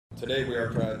Today we are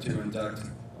proud to induct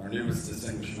our newest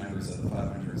distinguished members of the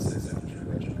 506th Infantry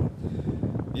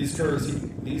Regiment. These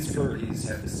Currahees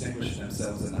have distinguished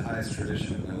themselves in the highest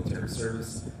tradition of military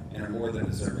service and are more than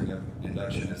deserving of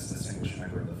induction as distinguished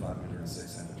member of the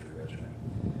 506th Infantry Regiment.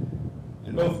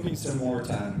 In both peace and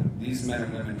wartime, these men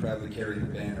and women proudly carry the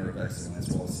banner of excellence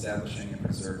while establishing and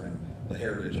preserving the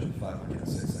heritage of the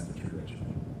 506th Infantry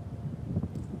Regiment.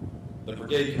 The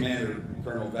Brigade Commander,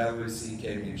 Colonel Valerie C.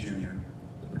 Cagney, Jr.,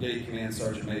 the Brigade Command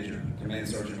Sergeant Major,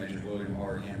 William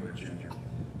R. Hambrick, Jr.,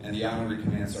 and the Honorary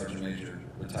Command Sergeant Major,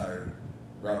 retired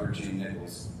Robert G.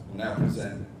 Nichols, will now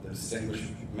present the distinguished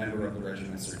member of the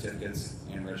regiment certificates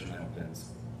and regimental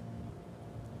pins.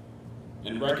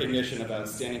 In recognition of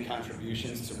outstanding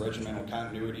contributions to regimental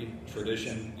continuity,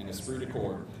 tradition, and esprit de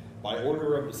corps, by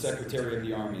order of the Secretary of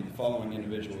the Army, the following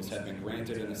individuals have been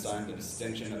granted and assigned the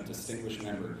distinction of Distinguished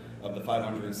Member of the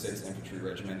 506th Infantry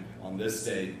Regiment on this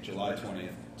day, July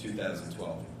 20th,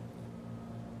 2012.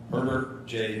 Herbert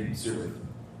J. Seworth.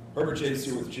 Herbert J.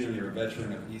 Seworth, Jr., a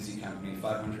veteran of Easy Company,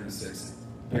 506th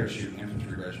Parachute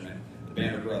Infantry Regiment, the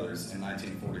Band of Brothers, in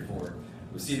 1944,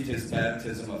 received his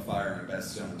baptism of fire in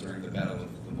Bastogne during the Battle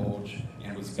of the Bulge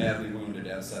and was badly wounded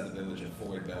outside the village of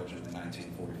Foy, Belgium in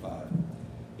 1945.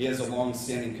 He has a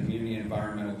long-standing community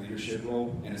environmental leadership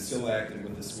role and is still active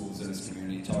with the schools in his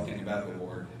community, talking about the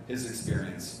war, his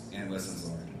experience, and lessons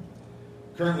learned.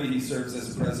 Currently, he serves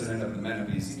as the president of the Men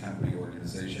of Easy Company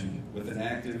organization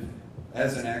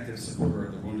as an active supporter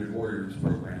of the Wounded Warriors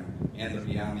program and the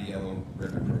Beyond the Yellow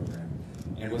Ribbon program,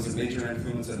 and was a major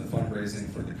influence in the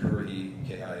fundraising for the Currahees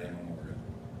KIA Memorial.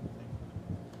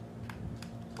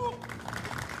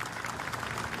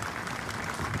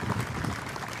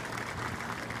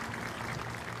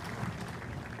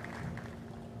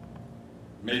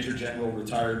 Major General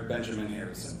Retired Benjamin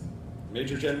Harrison.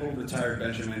 Major General Retired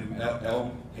Benjamin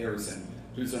L. Harrison,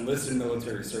 whose enlisted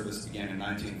military service began in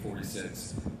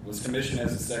 1946, was commissioned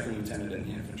as a second lieutenant in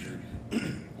the infantry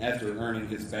after earning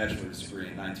his bachelor's degree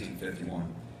in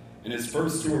 1951. In his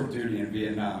first tour of duty in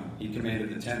Vietnam, he commanded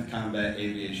the 10th Combat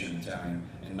Aviation Battalion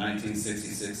in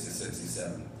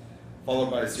 1966-67, followed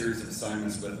by a series of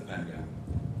assignments with the Pentagon.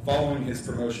 Following his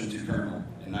promotion to colonel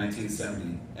in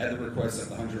 1970, at the request of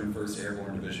the 101st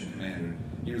Airborne Division Commander,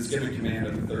 he was given command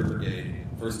of the 3rd Brigade,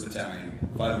 1st Battalion,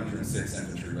 506th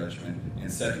Infantry Regiment, and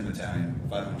 2nd Battalion,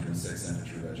 506th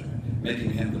Infantry Regiment,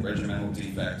 making him the regimental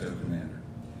de facto commander.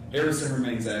 Harrison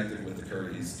remains active with the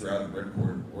Currahees throughout the Red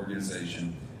Corps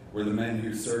organization, where the men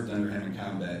who served under him in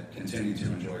combat continue to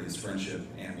enjoy his friendship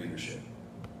and leadership.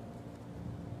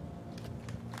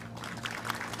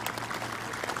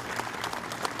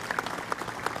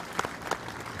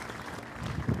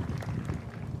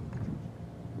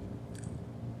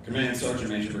 Command Sergeant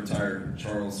Major Retired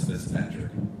Charles Fitzpatrick.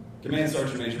 Command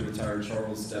Sergeant Major Retired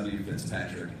Charles W.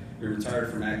 Fitzpatrick, who retired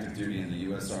from active duty in the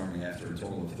U.S. Army after a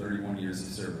total of 31 years of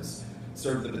service,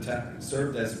 served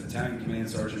as Battalion Command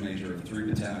Sergeant Major of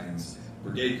 3 battalions,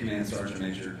 Brigade Command Sergeant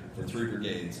Major for 3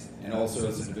 brigades, and also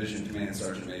as a Division Command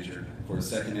Sergeant Major for a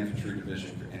 2nd Infantry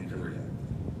Division in Korea.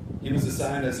 He was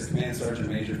assigned as a Command Sergeant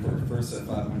Major for 1st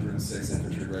 506th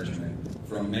Infantry Regiment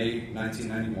from May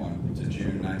 1991 to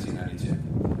June 1992.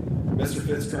 Mr.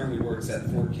 Fitz currently works at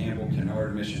Fort Campbell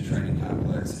Kennard Mission Training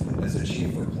Complex as a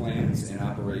Chief for Plans and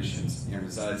Operations and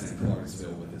resides in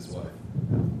Clarksville with his wife.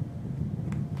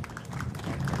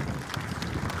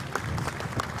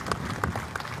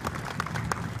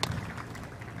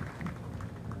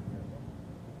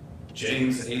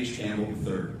 James H. Campbell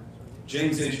III.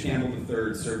 James H. Campbell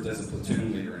III served as a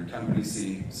platoon leader in Company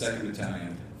C, 2nd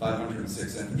Battalion,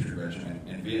 506th Infantry Regiment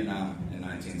in Vietnam in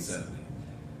 1970.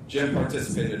 Jim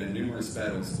participated in numerous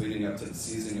battles leading up to the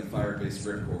seizing of Fire Base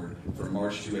Ripcord from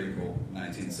March to April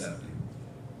 1970.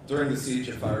 During the siege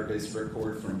of Fire Base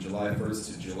Ripcord from July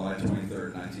 1st to July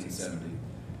 23rd, 1970,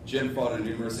 Jim fought in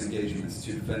numerous engagements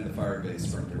to defend the fire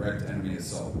base from direct enemy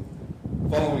assault.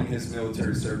 Following his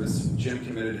military service, Jim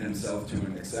committed himself to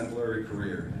an exemplary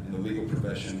career in the legal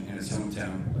profession in his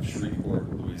hometown of Shreveport,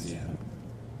 Louisiana.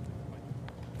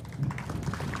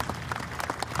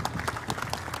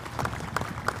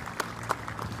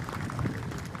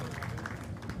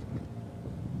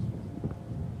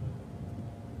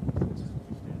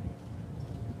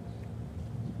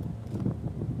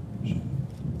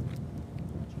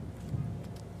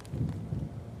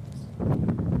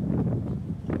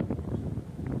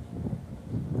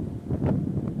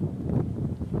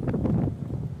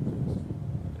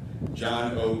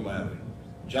 John O. Lally.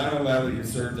 John O. Lally, who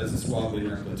served as a squad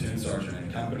leader and platoon sergeant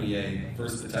in Company A,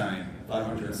 1st Battalion,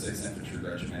 506th Infantry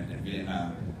Regiment in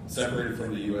Vietnam, separated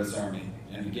from the U.S. Army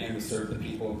and began to serve the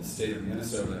people of the state of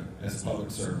Minnesota as a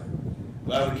public servant.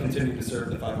 Lally continued to serve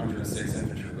the 506th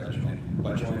Infantry Regiment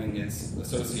by joining its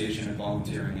association and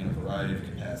volunteering in a variety of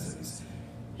capacities.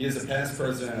 He is a past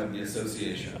president of the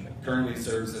association, currently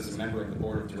serves as a member of the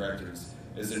board of directors,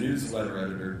 is a newsletter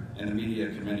editor, and the media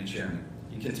committee chairman.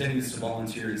 He continues to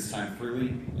volunteer his time freely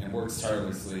and works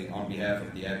tirelessly on behalf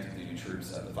of the active duty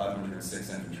troops of the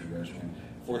 506th Infantry Regiment,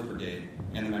 4th Brigade,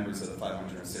 and the members of the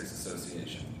 506th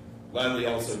Association. Lally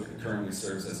also currently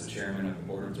serves as the chairman of the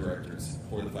board of directors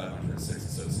for the 506th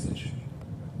Association.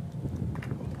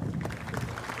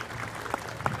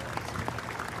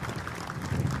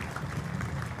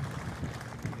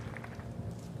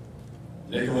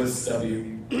 Nicholas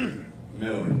W.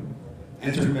 Miller.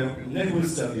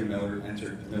 Nicholas W. Miller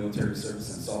entered military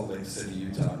service in Salt Lake City,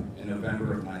 Utah in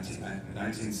November of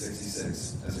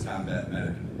 1966 as a combat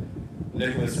medic.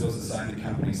 Nicholas was assigned to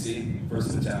Company C,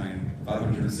 1st Battalion,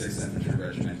 506th Infantry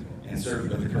Regiment, and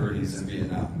served with the Currahees in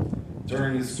Vietnam.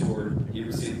 During his tour, he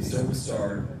received the Silver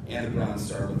Star and the Bronze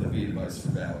Star with the V device for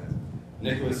valor.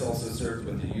 Nicholas also served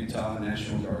with the Utah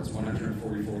National Guard's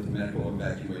 144th Medical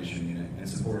Evacuation Unit in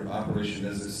support of Operation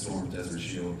Desert Storm Desert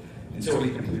Shield until he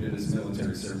completed his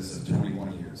military service of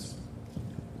 21 years.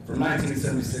 From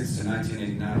 1976 to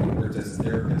 1989, he worked as a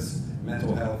therapist,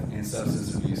 mental health, and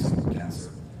substance abuse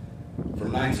counselor.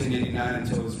 From 1989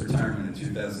 until his retirement in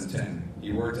 2010,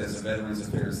 he worked as a Veterans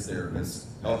Affairs therapist,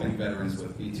 helping veterans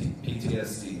with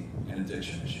PTSD and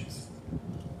addiction issues.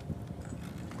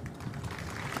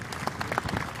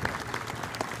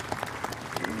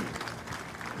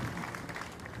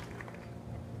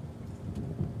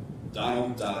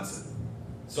 Donald Dodson.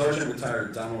 Sergeant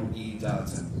retired Donald E.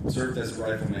 Dodson served as a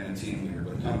rifleman and team leader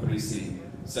with Company C,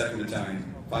 2nd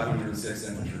Battalion, 506th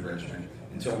Infantry Regiment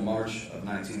until March of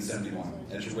 1971,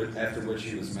 after which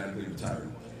he was medically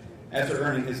retired. After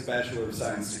earning his Bachelor of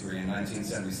Science degree in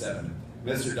 1977,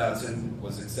 Mr. Dodson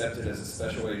was accepted as a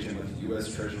special agent with the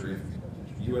U.S.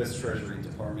 Treasury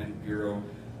Department Bureau,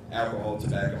 Alcohol,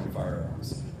 Tobacco, and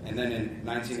Firearms, and then in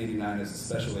 1989 as a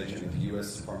special agent with the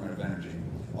U.S. Department of Energy,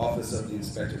 Office of the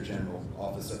Inspector General,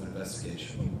 Office of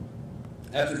Investigation.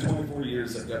 After 24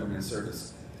 years of government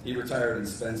service, he retired and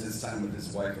spends his time with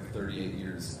his wife of 38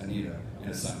 years, Anita, and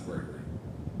his son, Gregory.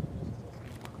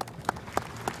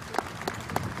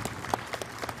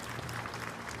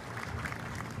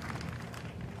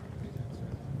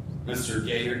 Mr.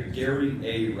 Gary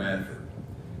A. Radford.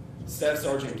 Staff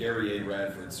Sergeant Gary A.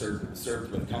 Radford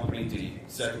served with Company D,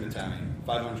 2nd Battalion,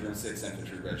 506th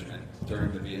Infantry Regiment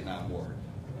during the Vietnam War.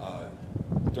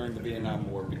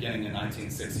 Beginning in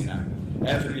 1969.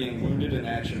 After being wounded in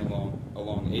action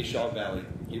along A Shaw Valley,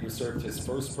 he received his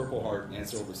first Purple Heart and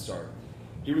Silver Star.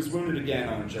 He was wounded again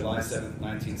on July 7,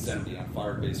 1970 on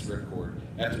Fire Base Ripcord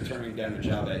after turning down a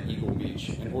job at Eagle Beach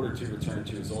in order to return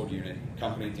to his old unit,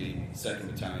 Company D,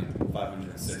 2nd Battalion,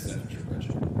 506th Infantry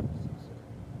Regiment.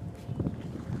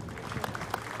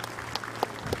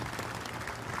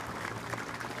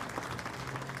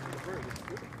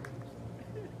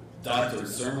 Dr.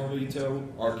 Carmelito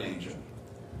Archangel.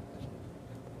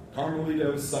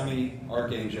 Carmelito Sonny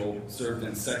Archangel served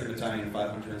in 2nd Battalion,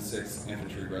 506th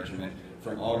Infantry Regiment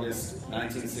from August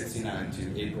 1969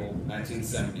 to April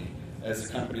 1970 as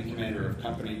the company commander of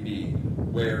Company B,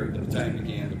 where the battalion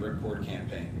began the Ripcord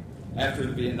Campaign. After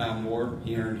the Vietnam War,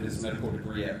 he earned his medical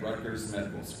degree at Rutgers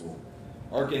Medical School.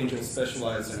 Archangel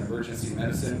specialized in emergency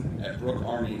medicine at Brooke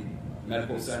Army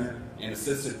Medical Center and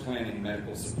assisted planning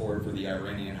medical support for the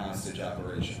Iranian hostage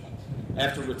operation.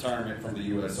 After retirement from the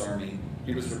U.S. Army,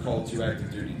 he was recalled to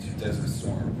active duty to Desert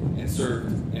Storm and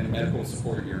served in a medical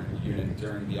support unit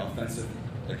during the offensive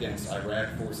against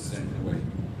Iraq forces in Kuwait.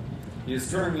 He is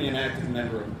currently an active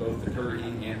member of both the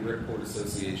Currahee and Ripcord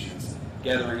associations,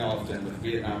 gathering often with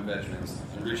Vietnam veterans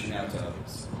and reaching out to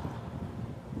others.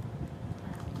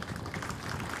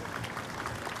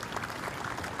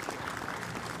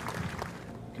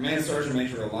 Command Sergeant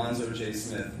Major Alonzo J.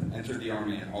 Smith entered the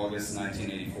Army in August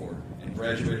 1984 and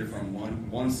graduated from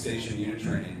one station unit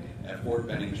training at Fort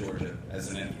Benning, Georgia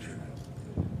as an infantryman.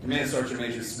 Command Sergeant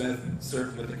Major Smith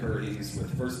served with the Currahees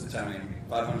with 1st Battalion,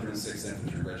 506th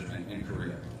Infantry Regiment in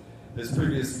Korea. His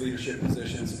previous leadership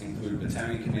positions include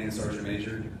Battalion Command Sergeant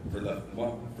Major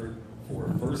for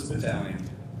 1st Battalion,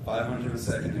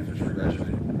 502nd Infantry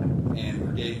Regiment, and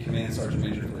Brigade Command Sergeant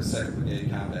Major for the 2nd Brigade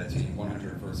Combat Team,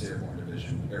 101st Airborne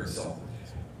Division, Air Assault.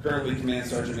 Currently, Command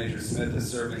Sergeant Major Smith is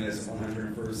serving as the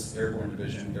 101st Airborne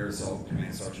Division, Air Assault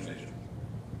Command Sergeant Major.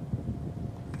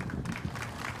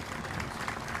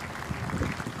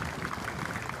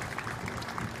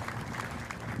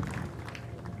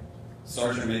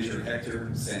 Sergeant Major Hector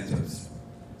Santos.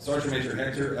 Sergeant Major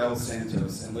Hector L.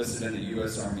 Santos enlisted in the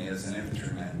U.S. Army as an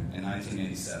infantryman in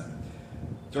 1987.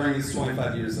 During his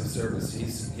 25 years of service,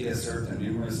 he has served in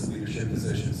numerous leadership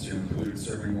positions, to include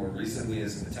serving more recently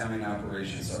as a battalion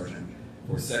operations sergeant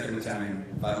for 2nd Battalion,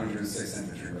 506th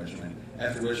Infantry Regiment,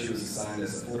 after which he was assigned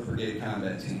as a 4th Brigade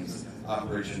Combat Team's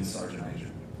operations sergeant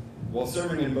major. While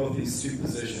serving in both these two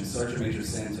positions, Sergeant Major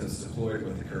Santos deployed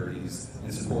with the Currahees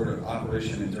in support of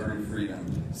Operation Enduring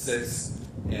Freedom 6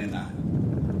 and 9.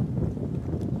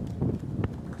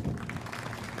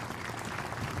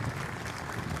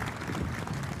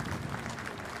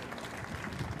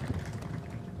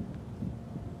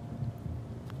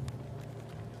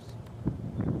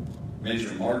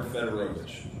 Major Mark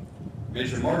Fedorovich.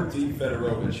 Major Mark D.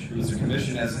 Fedorovich, who was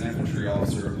commissioned as an infantry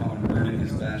officer upon earning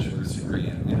his bachelor's degree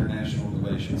in international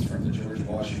relations from the George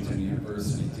Washington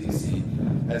University, D.C.,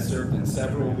 has served in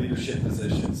several leadership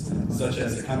positions, such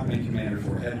as the company commander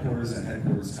for Headquarters and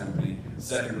Headquarters Company,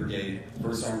 2nd Brigade,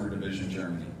 1st Armored Division,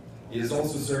 Germany. He has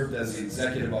also served as the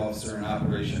executive officer and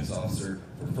operations officer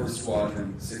for 1st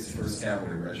Squadron, 61st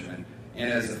Cavalry Regiment, and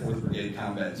as the 4th Brigade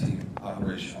Combat Team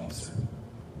operation officer.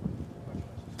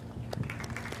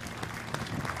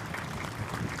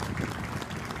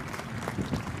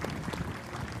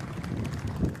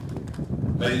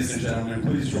 Ladies and gentlemen,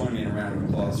 please join me in a round of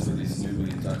applause for these newly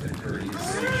inducted Currahees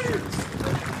Service.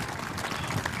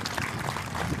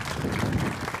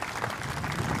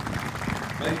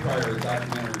 Meg Pryor, a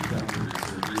documentary film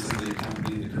producer, recently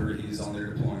accompanied the Currahees on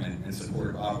their deployment in support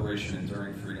of Operation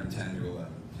Enduring Freedom 10-11.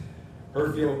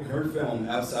 Her film,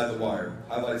 Outside the Wire,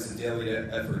 highlights the daily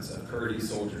efforts of Currahee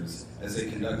soldiers as they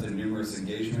conducted numerous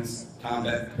engagements,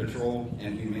 combat patrol,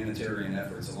 and humanitarian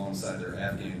efforts alongside their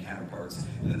Afghan counterparts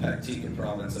in the Paktika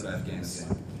province of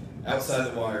Afghanistan.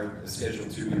 Outside the Wire is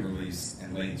scheduled to be released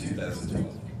in late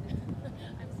 2012.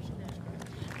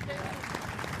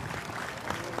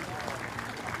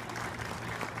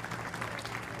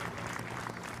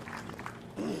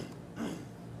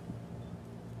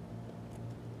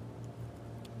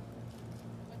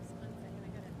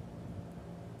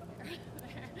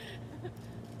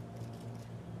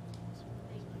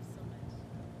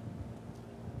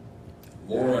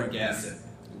 Laura Gassett.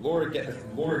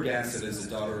 Laura Gassett is the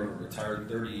daughter of a retired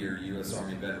 30-year U.S.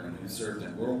 Army veteran who served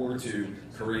in World War II,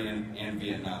 Korean, and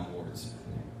Vietnam Wars.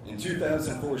 In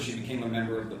 2004, she became a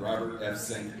member of the Robert F.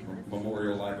 Sink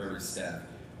Memorial Library staff.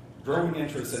 Growing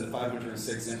interest in the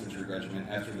 506th Infantry Regiment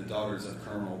after the daughters of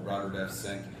Colonel Robert F.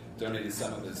 Sink donated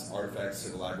some of his artifacts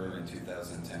to the library in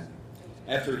 2010.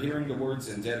 After hearing the words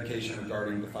in dedication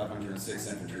regarding the 506th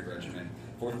Infantry Regiment,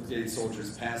 4th Brigade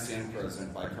soldiers past and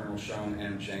present by Colonel Sean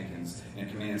M. Jenkins and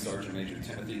Command Sergeant Major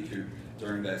Timothy Coop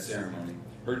during that ceremony,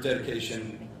 her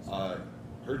dedication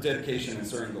in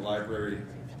serving the library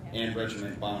and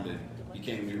regiment bonded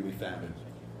became newly founded.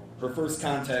 Her first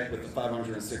contact with the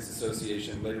 506th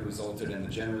Association later resulted in the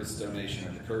generous donation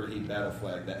of the Currahee battle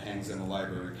flag that hangs in the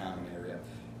library common area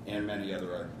and many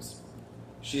other items.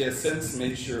 She has since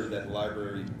made sure that the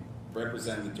library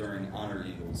represented during Honor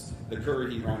Eagles, the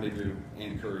Currahee Rendezvous,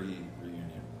 and Currahee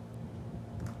Reunion.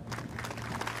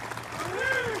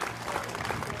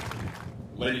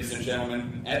 Ladies and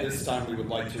gentlemen, at this time we would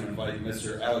like to invite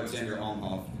Mr. Alexander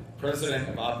Almhoff, President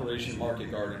of Operation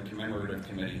Market Garden Commemorative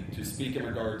Committee, to speak in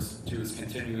regards to his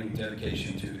continuing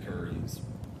dedication to the Currahees.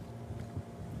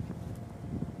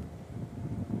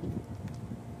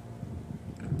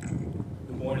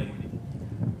 Good morning.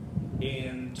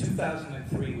 In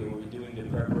 2003, we were doing the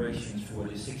preparations for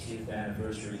the 60th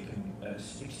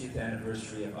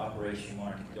anniversary of Operation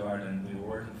Market Garden. We were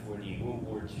working for the World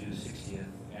War II 60th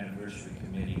Anniversary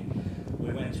Committee.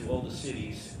 We went to all the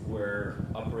cities where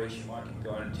Operation Market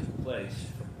Garden took place,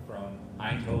 from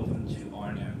Eindhoven to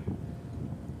Arnhem.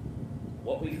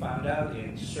 What we found out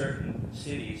in certain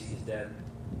cities is that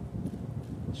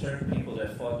certain people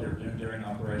that fought during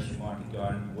Operation Market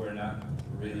Garden were not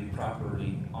really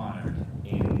properly honored.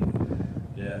 In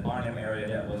the Arnhem area,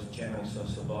 that was General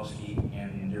Sosabowski,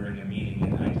 and during a meeting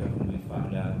in Eindhoven, we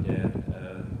found out that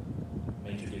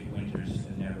Major Dick Winters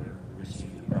never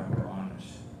received the proper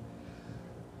honors.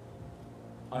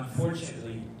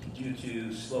 Unfortunately, due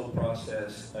to slow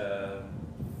process for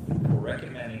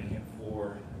recommending him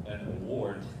for an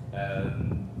award,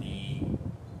 the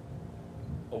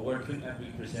award could not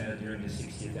be presented during the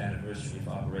 60th anniversary of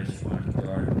Operation Market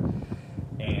Garden.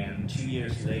 And 2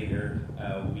 years later,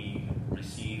 we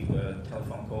received a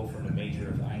telephone call from the Major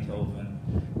of Eindhoven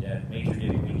that Major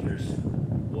Dick Winters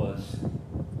was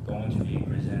going to be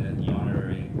presented the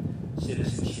honorary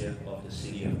citizenship of the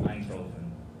city of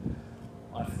Eindhoven.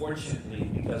 Unfortunately,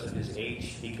 because of his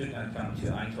age, he could not come to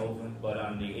Eindhoven, but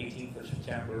on the 18th of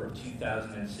September of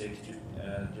 2006,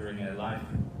 during a live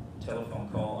telephone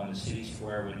call on the city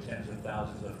square with tens of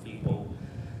thousands of people,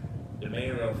 the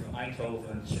mayor of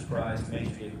Eindhoven surprised Major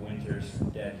Dick Winters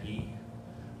that he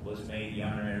was made the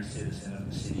honorary citizen of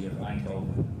the city of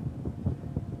Eindhoven.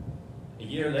 A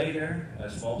year later, a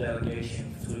small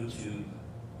delegation flew to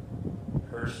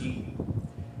Hershey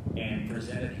and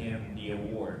presented him the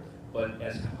award. But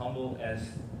as humble as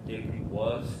Dick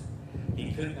was,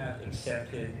 he could not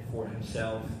accept it for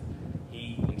himself.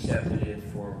 He accepted it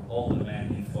for all the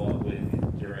men he fought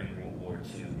with during World War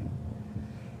II.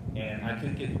 And I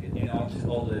could get into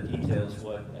all the details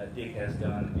what Dick has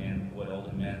done and what all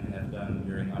the men have done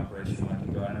during Operation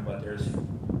Market Garden, but there's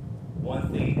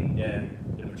one thing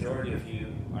that the majority of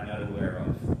you are not aware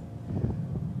of.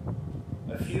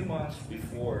 A few months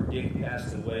before Dick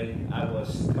passed away, I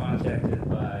was contacted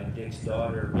by Dick's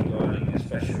daughter regarding a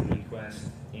special request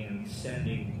in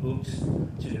sending books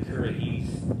to the Currahees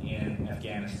in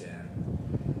Afghanistan.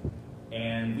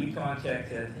 And we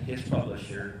contacted his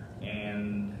publisher,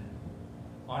 and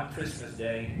on Christmas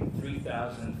Day,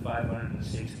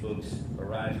 3,506 books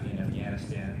arrived in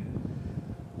Afghanistan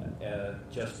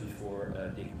just before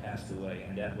Dick passed away,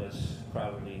 and that was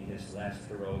probably his last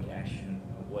heroic action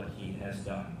of what he has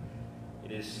done.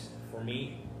 It is, for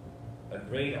me, a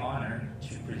great honor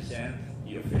to present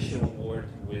the official award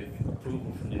with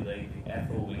approval from the late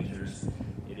Ethel Winters.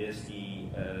 It is the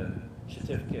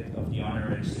certificate of the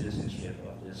honorary citizenship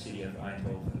of the city of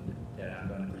Eindhoven that I'm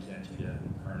going to present to the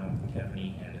Colonel,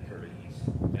 Kevney, and the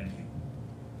Currahees. Thank you.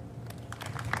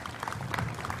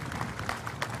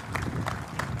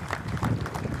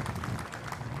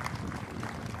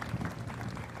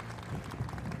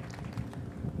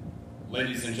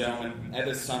 Ladies and gentlemen, at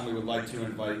this time we would like to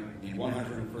invite the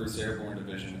 101st Airborne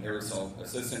Division Air Assault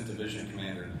Assistant Division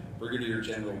Commander, Brigadier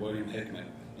General William Hickman,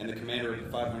 and the Commander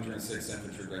of the 506th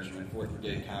Infantry Regiment, 4th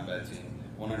Brigade Combat Team,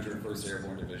 101st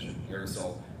Airborne Division Air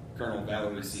Assault, Colonel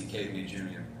Valerie C. Caveney,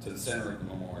 Jr., to the center of the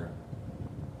memorial.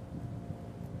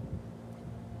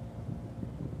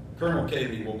 Colonel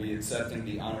Caveney will be accepting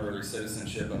the honorary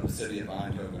citizenship of the city of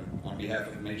Eindhoven on behalf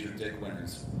of Major Dick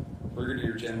Winters.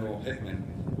 Brigadier General Hickman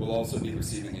will also be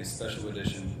receiving a special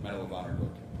edition Medal of Honor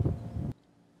book.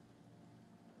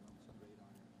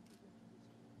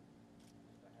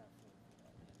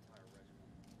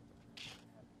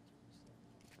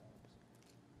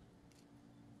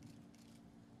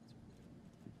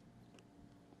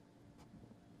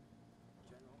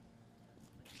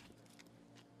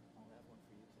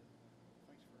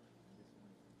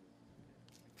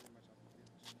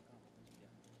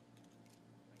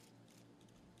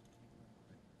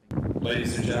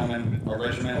 Ladies and gentlemen, our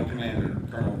regimental commander,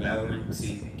 Colonel Valerie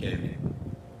C. Caveney.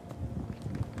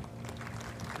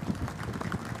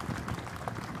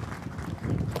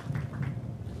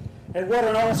 And what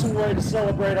an awesome way to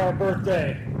celebrate our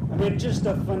birthday. I mean, just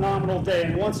a phenomenal day.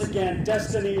 And once again,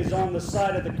 destiny is on the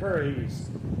side of the Currahees.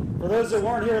 For those that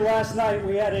weren't here last night,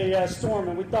 we had a storm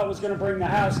and we thought it was going to bring the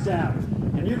house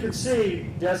down. And you can see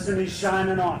destiny's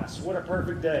shining on us. What a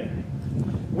perfect day.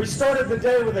 We started the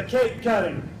day with a cake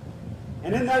cutting.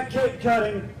 And in that cake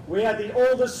cutting, we had the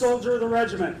oldest soldier of the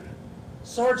regiment,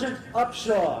 Sergeant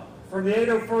Upshaw from the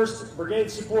 801st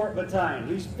Brigade Support Battalion.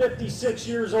 He's 56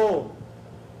 years old.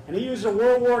 And he used a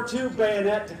World War II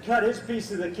bayonet to cut his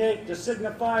piece of the cake to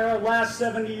signify our last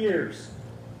 70 years.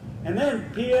 And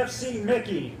then PFC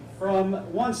Mickey from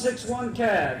 161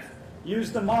 Cav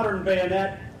used the modern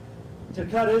bayonet to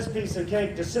cut his piece of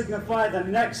cake to signify the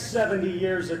next 70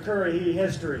 years of Currahee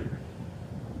history.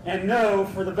 And no,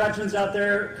 for the veterans out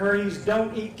there, Currahees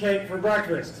don't eat cake for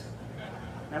breakfast.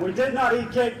 And we did not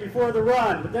eat cake before the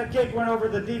run, but that cake went over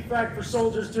the DFAC for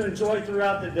soldiers to enjoy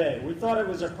throughout the day. We thought it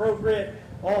was appropriate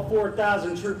all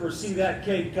 4,000 troopers see that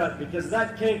cake cut, because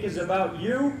that cake is about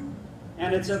you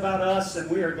and it's about us, and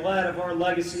we are glad of our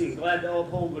legacy and glad to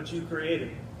uphold what you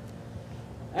created.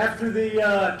 After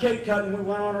the cake cutting, we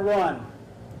went on a run.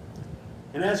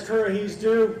 And as Currahees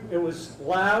do, it was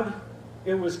loud,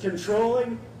 it was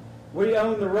controlling, we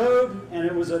owned the road, and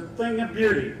it was a thing of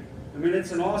beauty. I mean,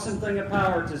 it's an awesome thing of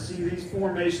power to see these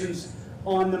formations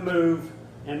on the move,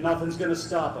 and nothing's going to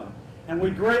stop them. And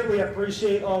we greatly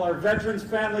appreciate all our veterans,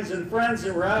 families, and friends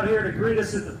that were out here to greet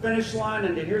us at the finish line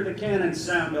and to hear the cannons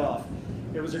sound off.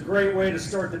 It was a great way to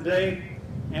start the day,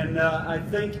 and I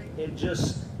think it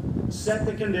just set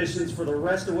the conditions for the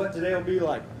rest of what today will be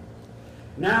like.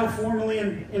 Now formally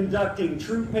inducting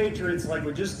true patriots like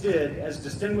we just did as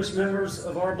distinguished members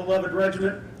of our beloved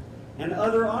regiment and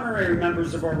other honorary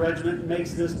members of our regiment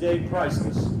makes this day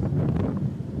priceless.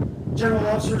 General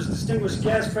officers, distinguished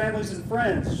guests, families, and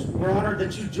friends, we're honored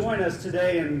that you join us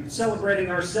today in celebrating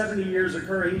our 70 years of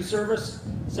Currahees service,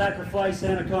 sacrifice,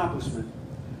 and accomplishment.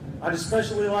 I'd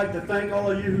especially like to thank all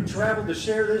of you who traveled to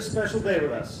share this special day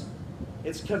with us.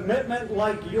 It's commitment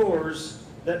like yours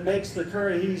that makes the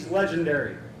Currahees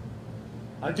legendary.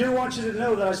 I do want you to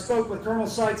know that I spoke with Colonel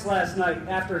Sykes last night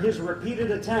after his repeated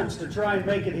attempts to try and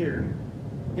make it here.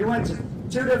 He went to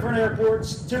 2 different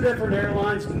airports, 2 different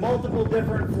airlines, multiple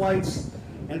different flights,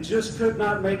 and just could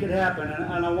not make it happen.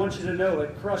 And I want you to know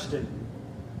it crushed it.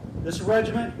 This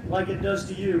regiment, like it does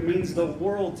to you, means the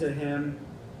world to him,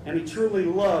 and he truly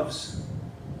loves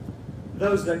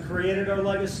those that created our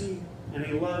legacy, and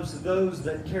he loves those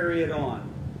that carry it on.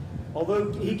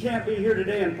 Although he can't be here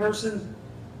today in person,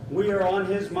 we are on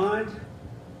his mind,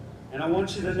 and I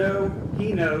want you to know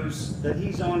he knows that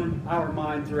he's on our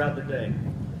mind throughout the day.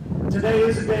 Today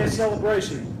is a day of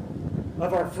celebration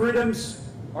of our freedoms,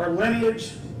 our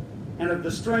lineage, and of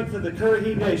the strength of the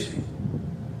Currahee Nation.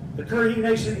 The Currahee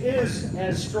Nation is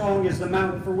as strong as the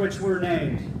mountain for which we're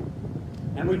named,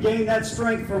 and we gain that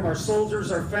strength from our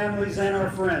soldiers, our families, and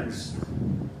our friends,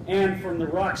 and from the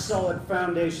rock-solid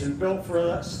foundation built for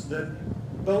us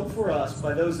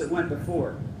by those that went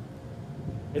before.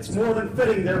 It's more than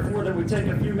fitting, therefore, that we take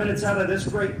a few minutes out of this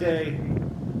great day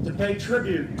to pay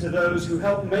tribute to those who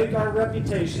helped make our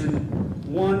reputation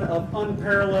one of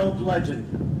unparalleled legend,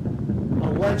 a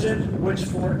legend which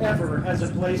forever has a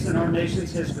place in our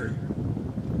nation's history.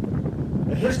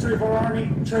 The history of our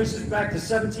Army traces back to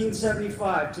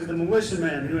 1775 to the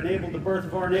militiamen who enabled the birth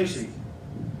of our nation.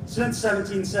 Since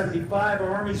 1775,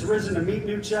 our Army's risen to meet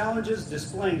new challenges,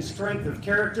 displaying strength of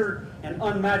character and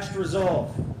unmatched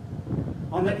resolve.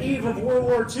 On the eve of World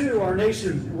War II, our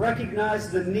nation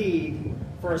recognized the need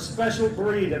for a special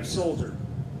breed of soldier,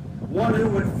 one who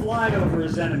would fly over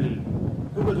his enemy,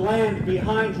 who would land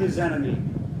behind his enemy,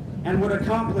 and would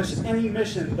accomplish any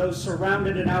mission, though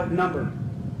surrounded and outnumbered.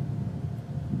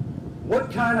 What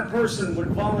kind of person would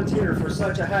volunteer for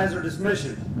such a hazardous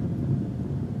mission?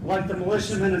 Like the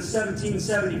militiamen in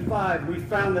 1775, we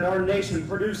found that our nation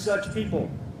produced such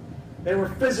people. They were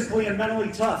physically and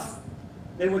mentally tough.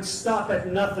 They would stop at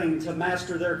nothing to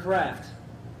master their craft,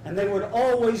 and they would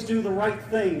always do the right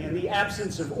thing in the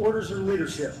absence of orders or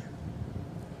leadership.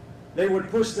 They would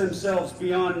push themselves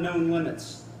beyond known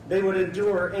limits. They would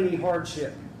endure any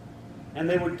hardship, and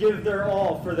they would give their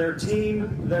all for their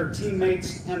team, their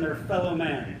teammates, and their fellow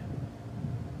man.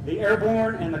 The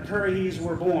Airborne and the Currahees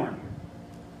were born.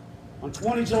 On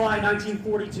 20 July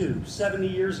 1942, 70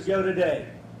 years ago today,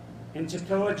 in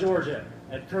Toccoa, Georgia,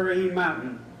 at Currahee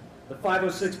Mountain, the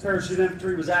 506th Parachute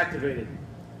Infantry was activated.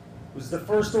 It was the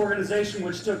first organization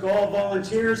which took all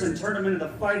volunteers and turned them into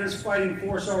the finest fighting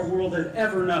force our world had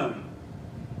ever known.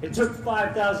 It took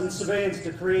 5,000 civilians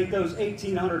to create those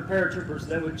 1,800 paratroopers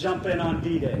that would jump in on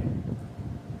D-Day.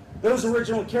 Those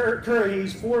original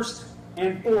Currahees forced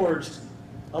and forged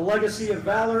a legacy of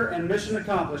valor and mission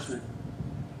accomplishment,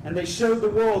 and they showed the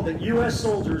world that U.S.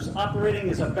 soldiers operating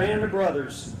as a band of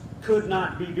brothers could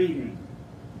not be beaten.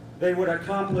 They would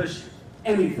accomplish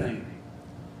anything.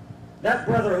 That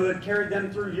brotherhood carried them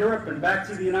through Europe and back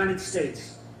to the United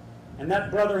States. And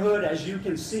that brotherhood, as you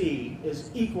can see,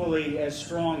 is equally as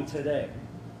strong today.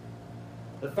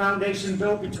 The foundation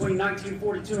built between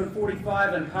 1942 and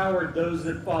 45 empowered those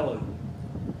that followed.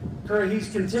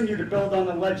 Currahees continue to build on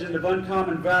the legend of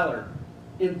uncommon valor,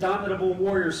 indomitable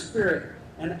warrior spirit,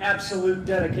 and absolute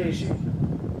dedication.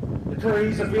 The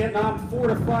Currahees of Vietnam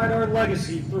fortified our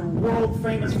legacy through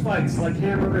world-famous fights like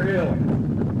Hamburger Hill,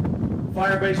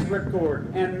 Firebase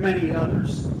Ripcord, and many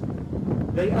others.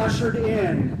 They ushered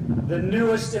in the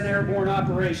newest in airborne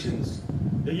operations,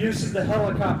 the use of the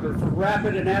helicopter for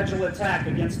rapid and agile attack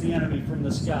against the enemy from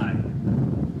the sky.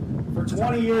 For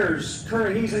 20 years,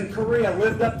 Currahees in Korea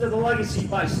lived up to the legacy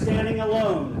by standing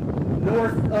alone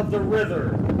north of the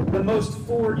river, the most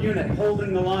forward unit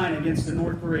holding the line against the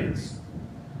North Koreans.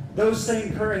 Those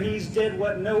same Currahees did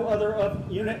what no other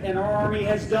unit in our Army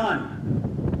has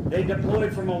done. They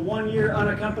deployed from a 1-year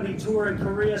unaccompanied tour in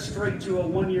Korea straight to a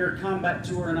 1-year combat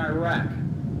tour in Iraq.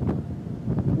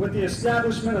 With the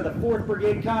establishment of the 4th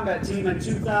Brigade Combat Team in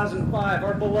 2005,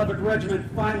 our beloved regiment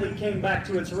finally came back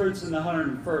to its roots in the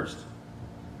 101st.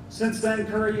 Since then,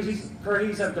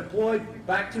 Currahees have deployed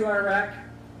back to Iraq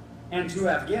and to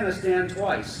Afghanistan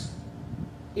twice,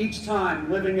 each time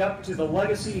living up to the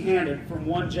legacy handed from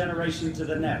one generation to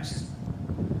the next.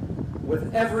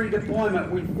 With every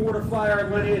deployment, we fortify our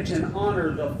lineage and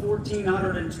honor the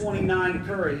 1,429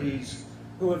 Currahees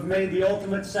who have made the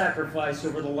ultimate sacrifice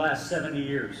over the last 70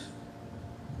 years,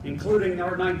 including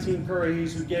our 19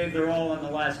 Currahees who gave their all in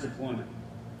the last deployment.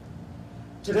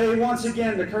 Today, once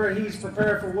again, the Currahees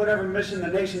prepare for whatever mission the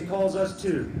nation calls us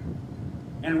to,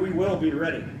 and we will be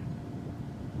ready.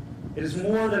 It is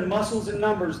more than muscles and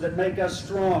numbers that make us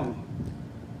strong.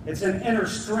 It's an inner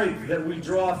strength that we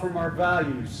draw from our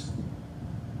values,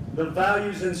 the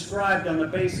values inscribed on the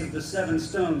base of the 7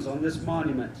 stones on this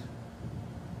monument.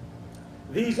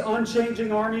 These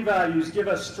unchanging Army values give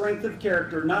us strength of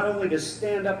character not only to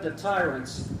stand up to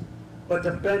tyrants, but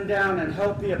to bend down and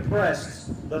help the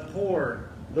oppressed, the poor,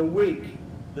 the weak,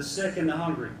 the sick, and the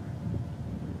hungry.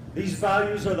 These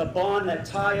values are the bond that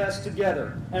tie us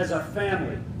together as a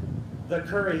family, the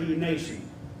Currahee Nation.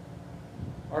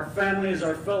 Our family is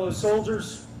our fellow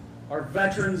soldiers, our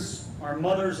veterans, our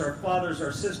mothers, our fathers,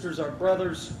 our sisters, our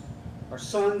brothers, our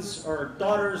sons, our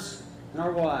daughters, and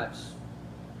our wives,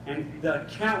 and the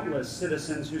countless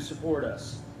citizens who support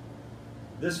us.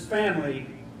 This family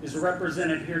is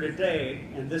represented here today,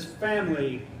 and this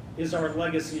family is our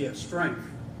legacy of strength.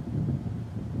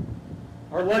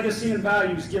 Our legacy and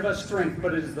values give us strength,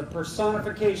 but it is the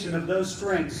personification of those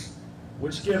strengths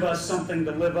which give us something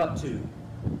to live up to,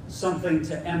 something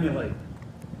to emulate.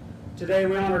 Today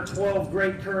we honor 12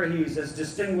 great Currahees as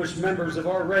distinguished members of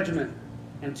our regiment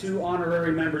and 2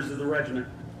 honorary members of the regiment.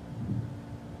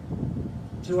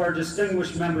 To our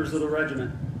distinguished members of the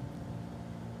regiment,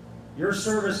 your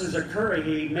service as a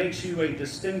Currahee makes you a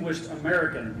distinguished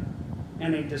American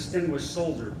and a distinguished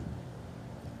soldier.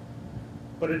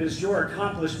 But it is your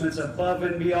accomplishments above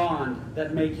and beyond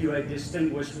that make you a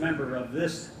distinguished member of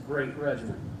this great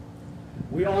regiment.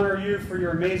 We honor you for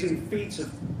your amazing feats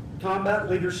of combat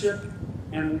leadership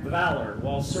and valor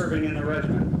while serving in the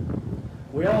regiment.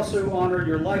 We also honor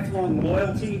your lifelong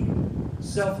loyalty,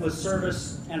 selfless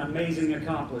service, and amazing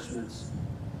accomplishments.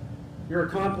 Your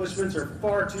accomplishments are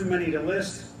far too many to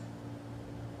list,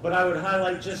 but I would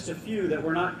highlight just a few that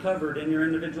were not covered in your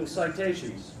individual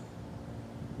citations.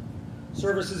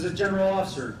 Service as a general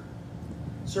officer,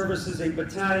 service as a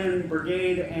battalion,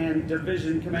 brigade, and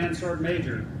division command sergeant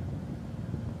major,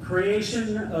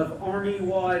 creation of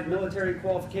Army-wide military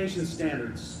qualification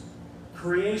standards,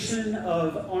 creation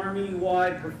of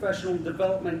Army-wide professional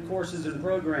development courses and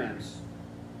programs,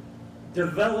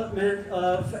 development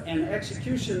of and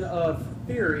execution of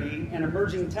theory and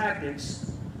emerging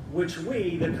tactics which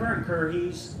we, the current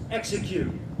Currahees, execute,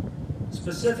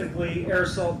 specifically air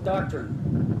assault doctrine,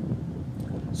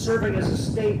 serving as a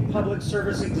state public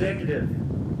service executive,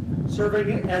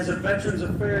 serving as a Veterans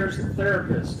Affairs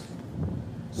therapist,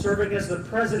 serving as the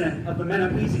president of the Men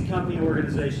Up Easy Company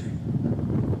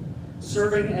organization,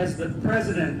 serving as the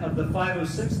president of the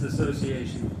 506th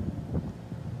Association.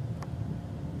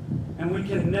 And we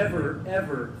can never,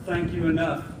 ever thank you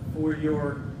enough for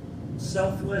your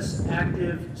selfless,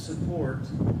 active support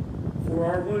for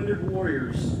our wounded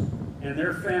warriors and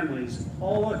their families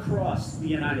all across the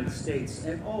United States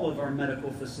at all of our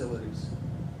medical facilities.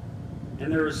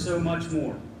 And there is so much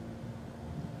more.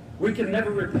 We can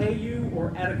never repay you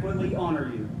or adequately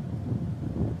honor you,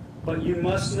 but you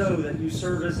must know that you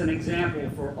serve as an example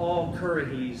for all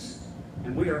Currahees,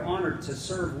 and we are honored to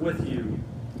serve with you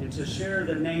and to share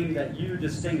the name that you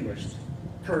distinguished,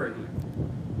 Currahee.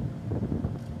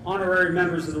 Honorary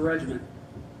members of the regiment,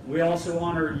 we also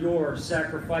honor your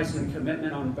sacrifice and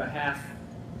commitment on behalf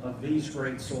of these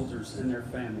great soldiers and their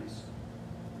families.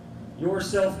 Your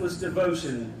selfless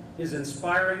devotion is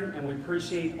inspiring, and we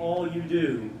appreciate all you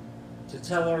do to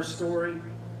tell our story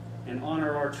and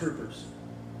honor our troopers.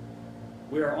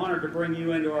 We are honored to bring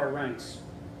you into our ranks.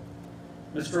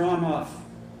 Mr. Onhoff,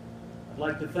 I'd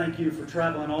like to thank you for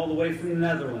traveling all the way from the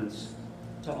Netherlands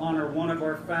to honor one of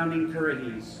our founding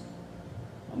Currahees,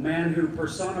 a man who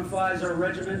personifies our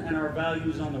regiment and our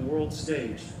values on the world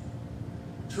stage.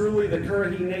 Truly, the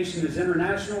Currahee Nation is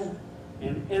international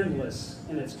and endless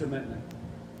in its commitment.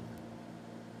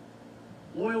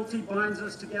 Loyalty binds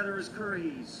us together as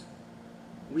Currahees.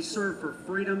 We serve for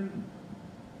freedom,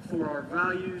 for our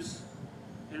values,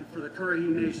 and for the Currahee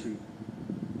Nation.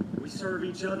 We serve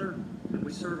each other, and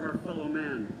we serve our fellow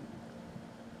man.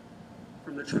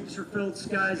 From the tracer-filled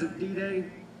skies of D-Day,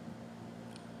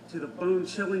 to the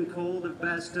bone-chilling cold of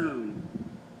Bastogne,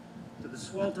 to the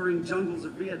sweltering jungles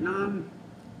of Vietnam,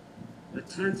 the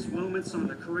tense moments on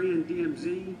the Korean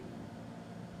DMZ,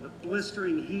 the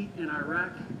blistering heat in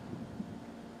Iraq,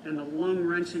 and the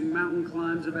lung-wrenching mountain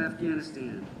climbs of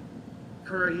Afghanistan,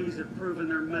 Currahees have proven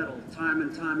their mettle time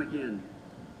and time again.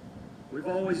 We've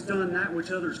always done that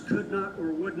which others could not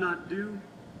or would not do,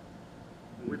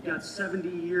 and we've got 70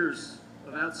 years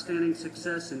of outstanding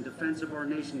success in defense of our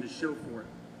nation to show for it.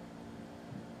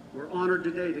 We're honored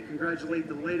today to congratulate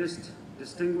the latest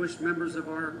distinguished members of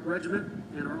our regiment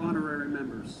and our honorary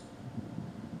members.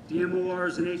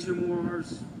 DMORs and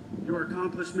HMORs, your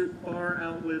accomplishment far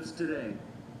outlives today.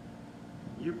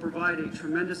 You provide a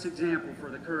tremendous example for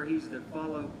the Currahees that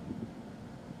follow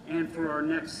and for our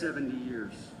next 70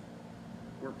 years.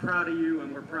 We're proud of you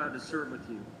and we're proud to serve with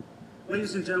you.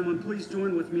 Ladies and gentlemen, please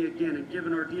join with me again in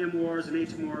giving our DMORs and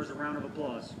HMORs a round of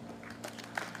applause.